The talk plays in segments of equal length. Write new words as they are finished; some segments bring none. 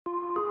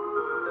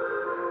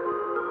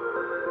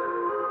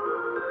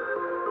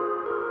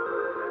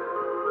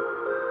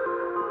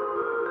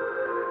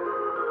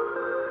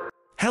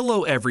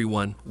Hello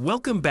everyone,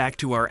 welcome back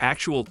to our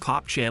actual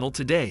KPOP channel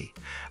today.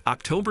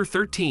 October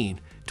 13,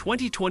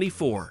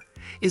 2024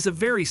 is a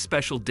very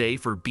special day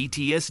for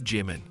BTS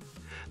Jimin.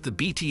 The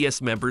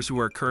BTS members who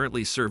are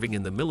currently serving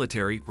in the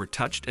military were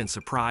touched and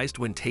surprised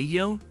when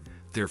Taehyung,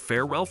 their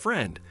farewell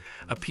friend,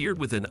 appeared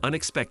with an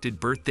unexpected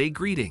birthday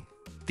greeting.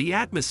 The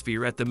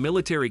atmosphere at the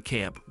military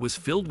camp was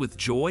filled with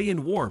joy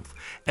and warmth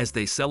as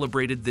they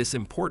celebrated this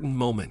important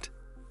moment.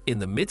 In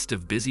the midst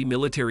of busy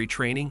military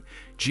training,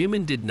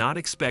 Jimin did not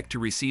expect to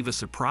receive a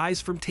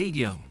surprise from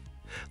Taehyung.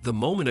 The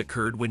moment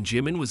occurred when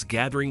Jimin was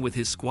gathering with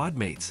his squad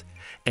mates,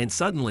 and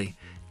suddenly,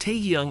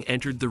 Taehyung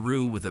entered the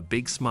room with a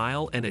big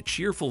smile and a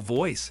cheerful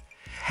voice.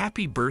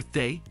 "Happy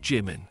birthday,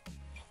 Jimin."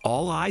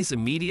 All eyes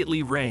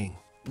immediately rang,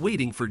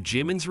 waiting for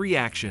Jimin's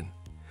reaction.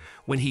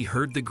 When he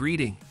heard the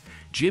greeting,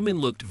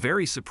 Jimin looked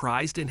very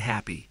surprised and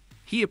happy.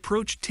 He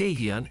approached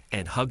Taehyung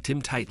and hugged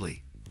him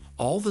tightly.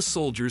 All the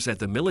soldiers at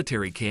the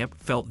military camp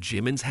felt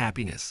Jimin's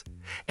happiness,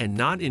 and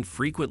not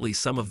infrequently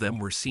some of them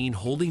were seen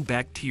holding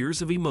back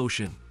tears of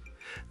emotion.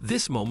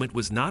 This moment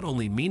was not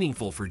only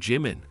meaningful for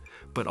Jimin,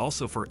 but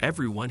also for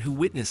everyone who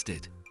witnessed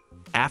it.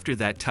 After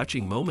that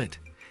touching moment,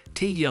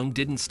 Taehyung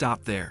didn't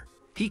stop there.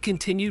 He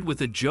continued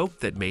with a joke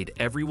that made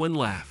everyone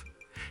laugh.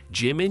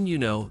 "Jimin, you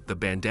know, the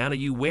bandana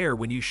you wear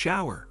when you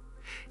shower.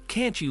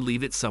 Can't you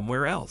leave it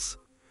somewhere else?"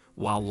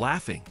 While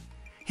laughing,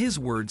 his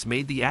words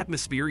made the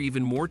atmosphere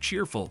even more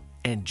cheerful,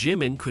 and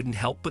Jimin couldn't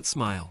help but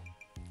smile.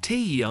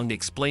 Taehyung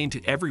explained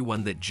to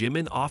everyone that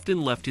Jimin often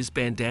left his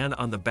bandana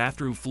on the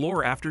bathroom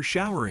floor after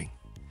showering.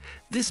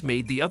 This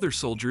made the other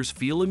soldiers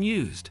feel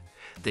amused.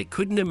 They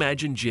couldn't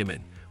imagine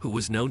Jimin, who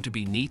was known to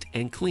be neat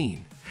and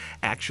clean,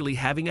 actually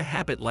having a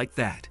habit like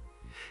that.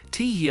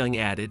 Taehyung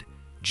added,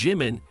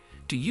 "Jimin,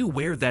 do you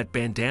wear that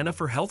bandana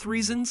for health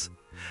reasons?"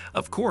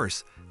 Of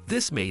course,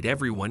 this made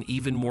everyone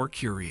even more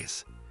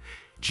curious.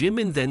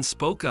 Jimin then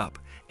spoke up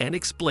and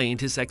explained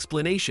his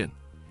explanation.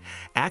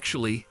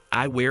 "Actually,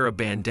 I wear a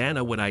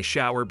bandana when I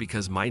shower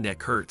because my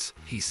neck hurts,"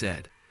 he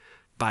said.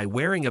 "By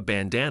wearing a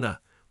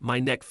bandana, my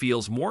neck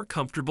feels more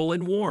comfortable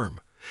and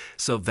warm.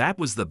 So that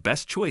was the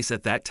best choice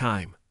at that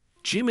time."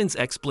 Jimin's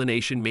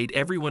explanation made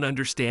everyone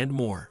understand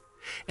more,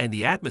 and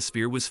the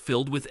atmosphere was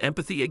filled with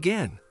empathy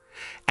again.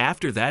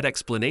 After that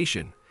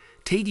explanation,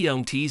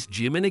 Taehyung teased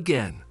Jimin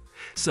again.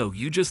 "So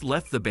you just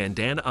left the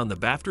bandana on the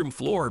bathroom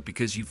floor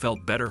because you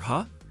felt better,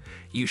 huh?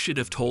 You should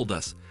have told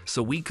us,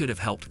 so we could have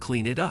helped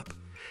clean it up."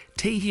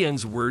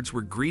 Taehyung's words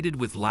were greeted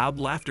with loud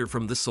laughter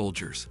from the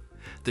soldiers.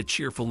 The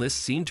cheerfulness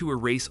seemed to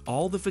erase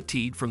all the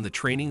fatigue from the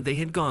training they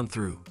had gone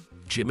through.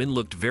 Jimin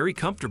looked very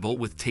comfortable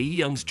with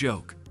Taehyung's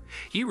joke.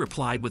 He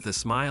replied with a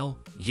smile,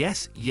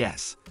 "Yes,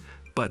 yes.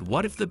 But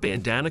what if the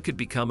bandana could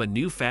become a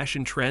new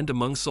fashion trend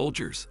among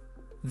soldiers?"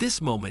 This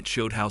moment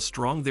showed how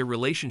strong their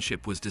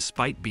relationship was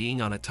despite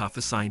being on a tough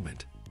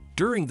assignment.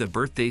 During the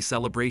birthday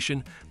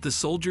celebration, the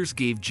soldiers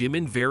gave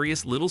Jimin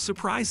various little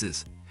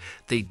surprises.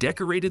 They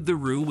decorated the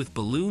room with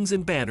balloons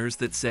and banners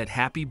that said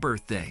 "Happy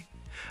Birthday."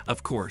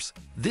 Of course,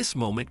 this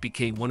moment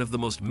became one of the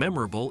most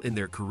memorable in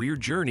their career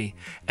journey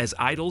as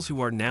idols who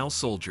are now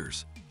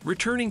soldiers.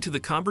 Returning to the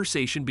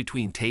conversation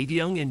between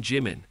Taehyung and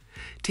Jimin,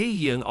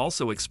 Taehyung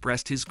also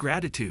expressed his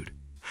gratitude.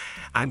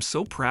 "I'm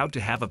so proud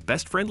to have a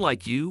best friend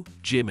like you,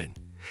 Jimin.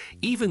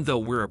 Even though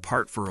we're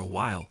apart for a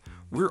while,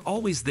 we're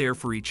always there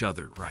for each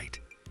other, right?"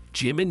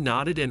 Jimin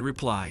nodded and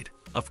replied,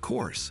 "Of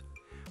course.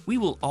 We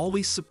will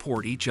always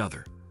support each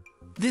other."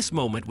 This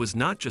moment was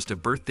not just a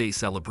birthday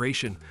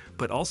celebration,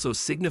 but also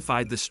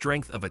signified the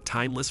strength of a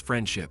timeless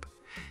friendship.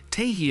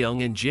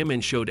 Taehyung and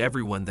Jimin showed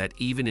everyone that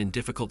even in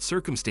difficult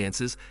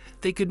circumstances,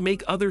 they could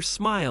make others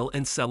smile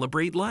and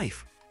celebrate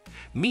life.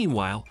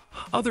 Meanwhile,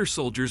 other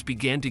soldiers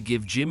began to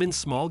give Jimin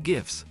small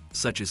gifts,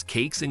 such as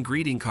cakes and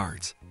greeting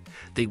cards.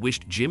 They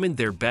wished Jimin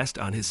their best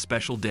on his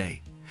special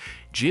day.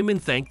 Jimin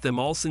thanked them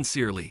all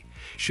sincerely,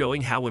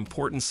 showing how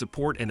important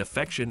support and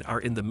affection are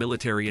in the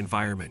military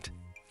environment.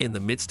 In the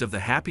midst of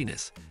the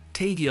happiness,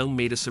 Taehyung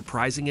made a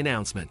surprising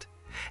announcement.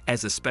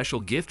 "As a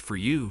special gift for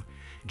you,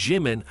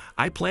 Jimin,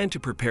 I plan to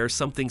prepare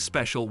something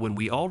special when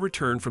we all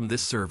return from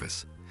this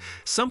service.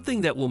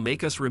 Something that will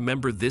make us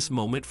remember this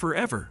moment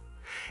forever."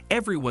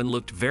 Everyone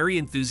looked very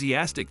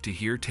enthusiastic to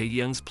hear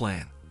Taehyung's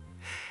plan.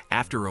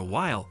 After a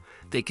while,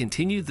 they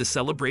continued the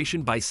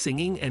celebration by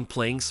singing and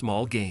playing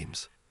small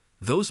games.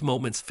 Those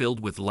moments filled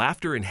with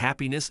laughter and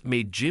happiness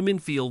made Jimin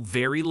feel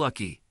very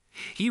lucky.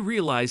 He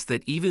realized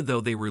that even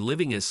though they were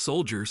living as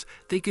soldiers,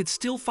 they could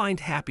still find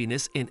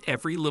happiness in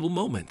every little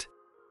moment.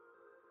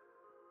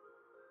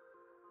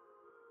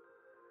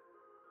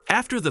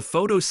 After the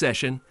photo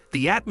session,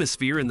 the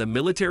atmosphere in the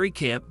military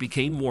camp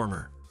became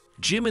warmer.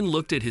 Jimin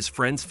looked at his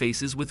friends'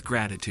 faces with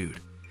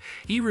gratitude.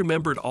 He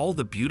remembered all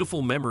the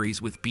beautiful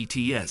memories with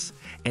BTS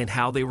and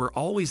how they were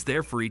always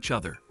there for each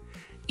other,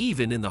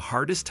 even in the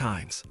hardest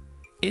times.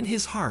 In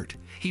his heart,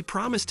 he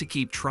promised to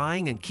keep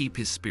trying and keep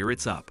his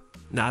spirits up,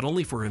 not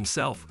only for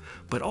himself,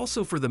 but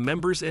also for the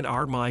members and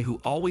army who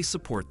always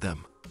support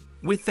them.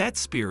 With that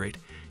spirit,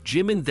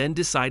 Jimin then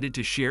decided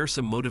to share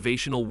some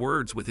motivational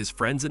words with his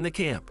friends in the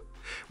camp.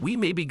 "We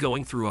may be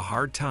going through a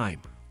hard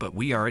time, but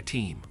we are a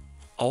team.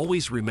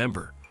 Always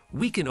remember,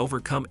 we can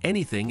overcome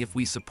anything if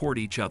we support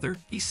each other,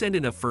 he said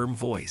in a firm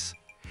voice.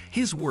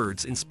 His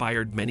words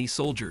inspired many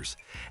soldiers,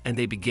 and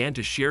they began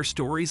to share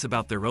stories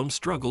about their own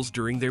struggles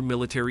during their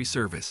military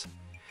service.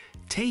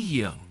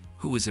 Taehyung,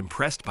 who was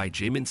impressed by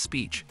Jimin's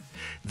speech,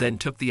 then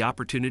took the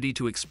opportunity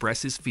to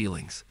express his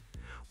feelings.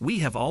 We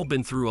have all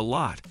been through a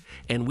lot,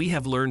 and we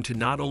have learned to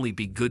not only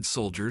be good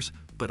soldiers,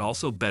 but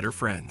also better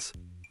friends.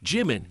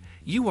 Jimin,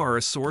 you are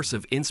a source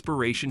of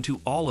inspiration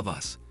to all of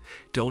us.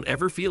 Don't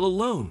ever feel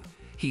alone,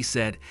 he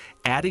said,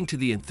 adding to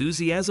the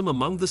enthusiasm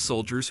among the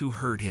soldiers who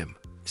heard him.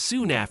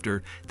 Soon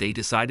after, they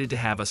decided to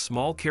have a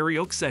small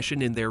karaoke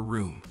session in their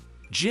room.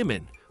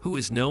 Jimin, who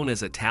is known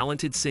as a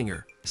talented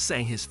singer,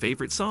 sang his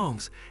favorite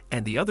songs,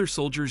 and the other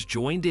soldiers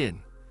joined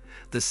in.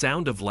 The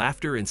sound of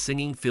laughter and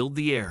singing filled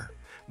the air,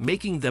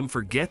 making them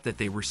forget that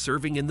they were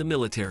serving in the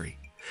military.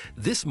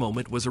 This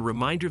moment was a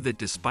reminder that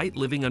despite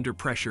living under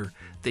pressure,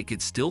 they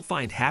could still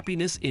find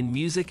happiness in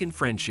music and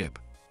friendship.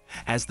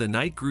 As the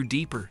night grew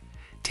deeper,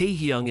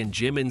 Taehyung and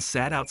Jimin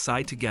sat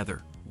outside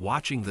together,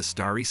 watching the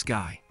starry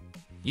sky.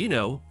 You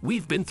know,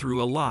 we've been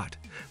through a lot,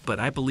 but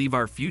I believe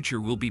our future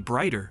will be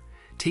brighter,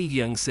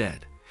 Taehyung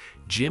said.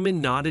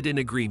 Jimin nodded in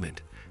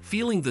agreement,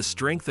 feeling the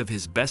strength of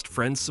his best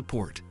friend's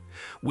support.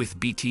 With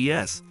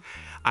BTS,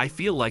 I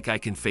feel like I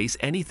can face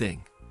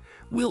anything.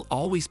 We'll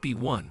always be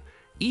one,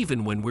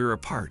 even when we're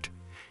apart,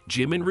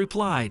 Jimin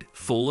replied,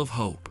 full of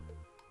hope.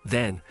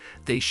 Then,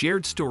 they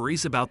shared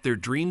stories about their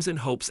dreams and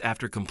hopes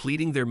after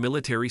completing their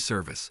military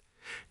service.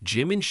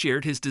 Jimin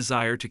shared his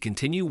desire to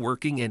continue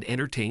working and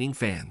entertaining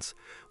fans,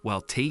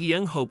 while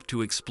Taehyung hoped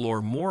to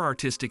explore more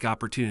artistic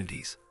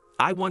opportunities.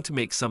 I want to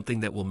make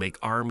something that will make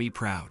Army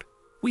proud.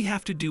 We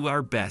have to do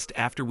our best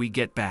after we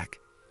get back,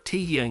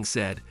 Taehyung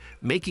said,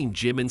 making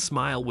Jimin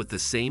smile with the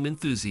same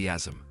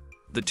enthusiasm.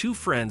 The two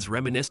friends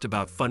reminisced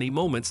about funny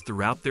moments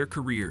throughout their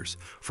careers,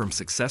 from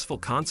successful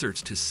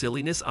concerts to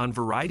silliness on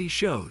variety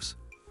shows.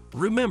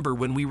 Remember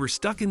when we were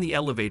stuck in the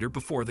elevator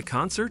before the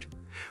concert?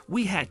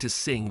 We had to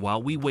sing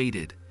while we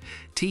waited.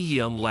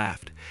 Taehyung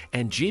laughed,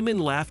 and Jimin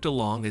laughed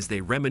along as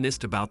they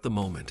reminisced about the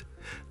moment.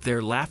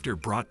 Their laughter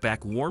brought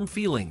back warm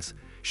feelings,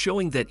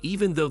 showing that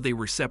even though they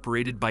were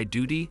separated by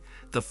duty,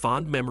 the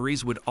fond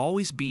memories would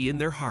always be in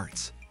their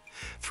hearts.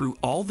 Through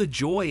all the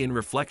joy and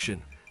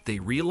reflection, they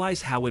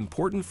realize how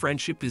important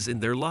friendship is in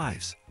their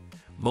lives.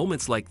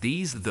 Moments like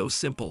these, though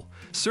simple,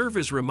 serve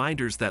as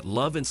reminders that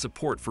love and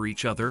support for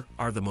each other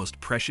are the most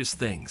precious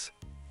things.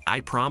 I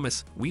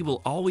promise we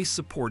will always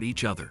support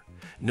each other,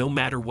 no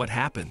matter what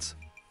happens,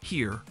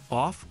 here,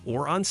 off,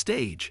 or on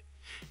stage,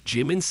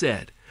 Jimin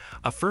said,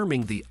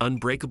 affirming the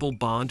unbreakable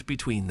bond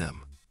between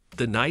them.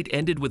 The night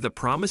ended with a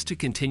promise to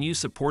continue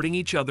supporting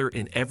each other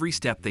in every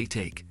step they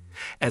take.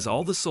 As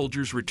all the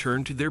soldiers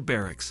returned to their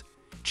barracks,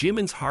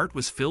 Jimin's heart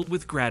was filled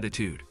with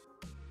gratitude.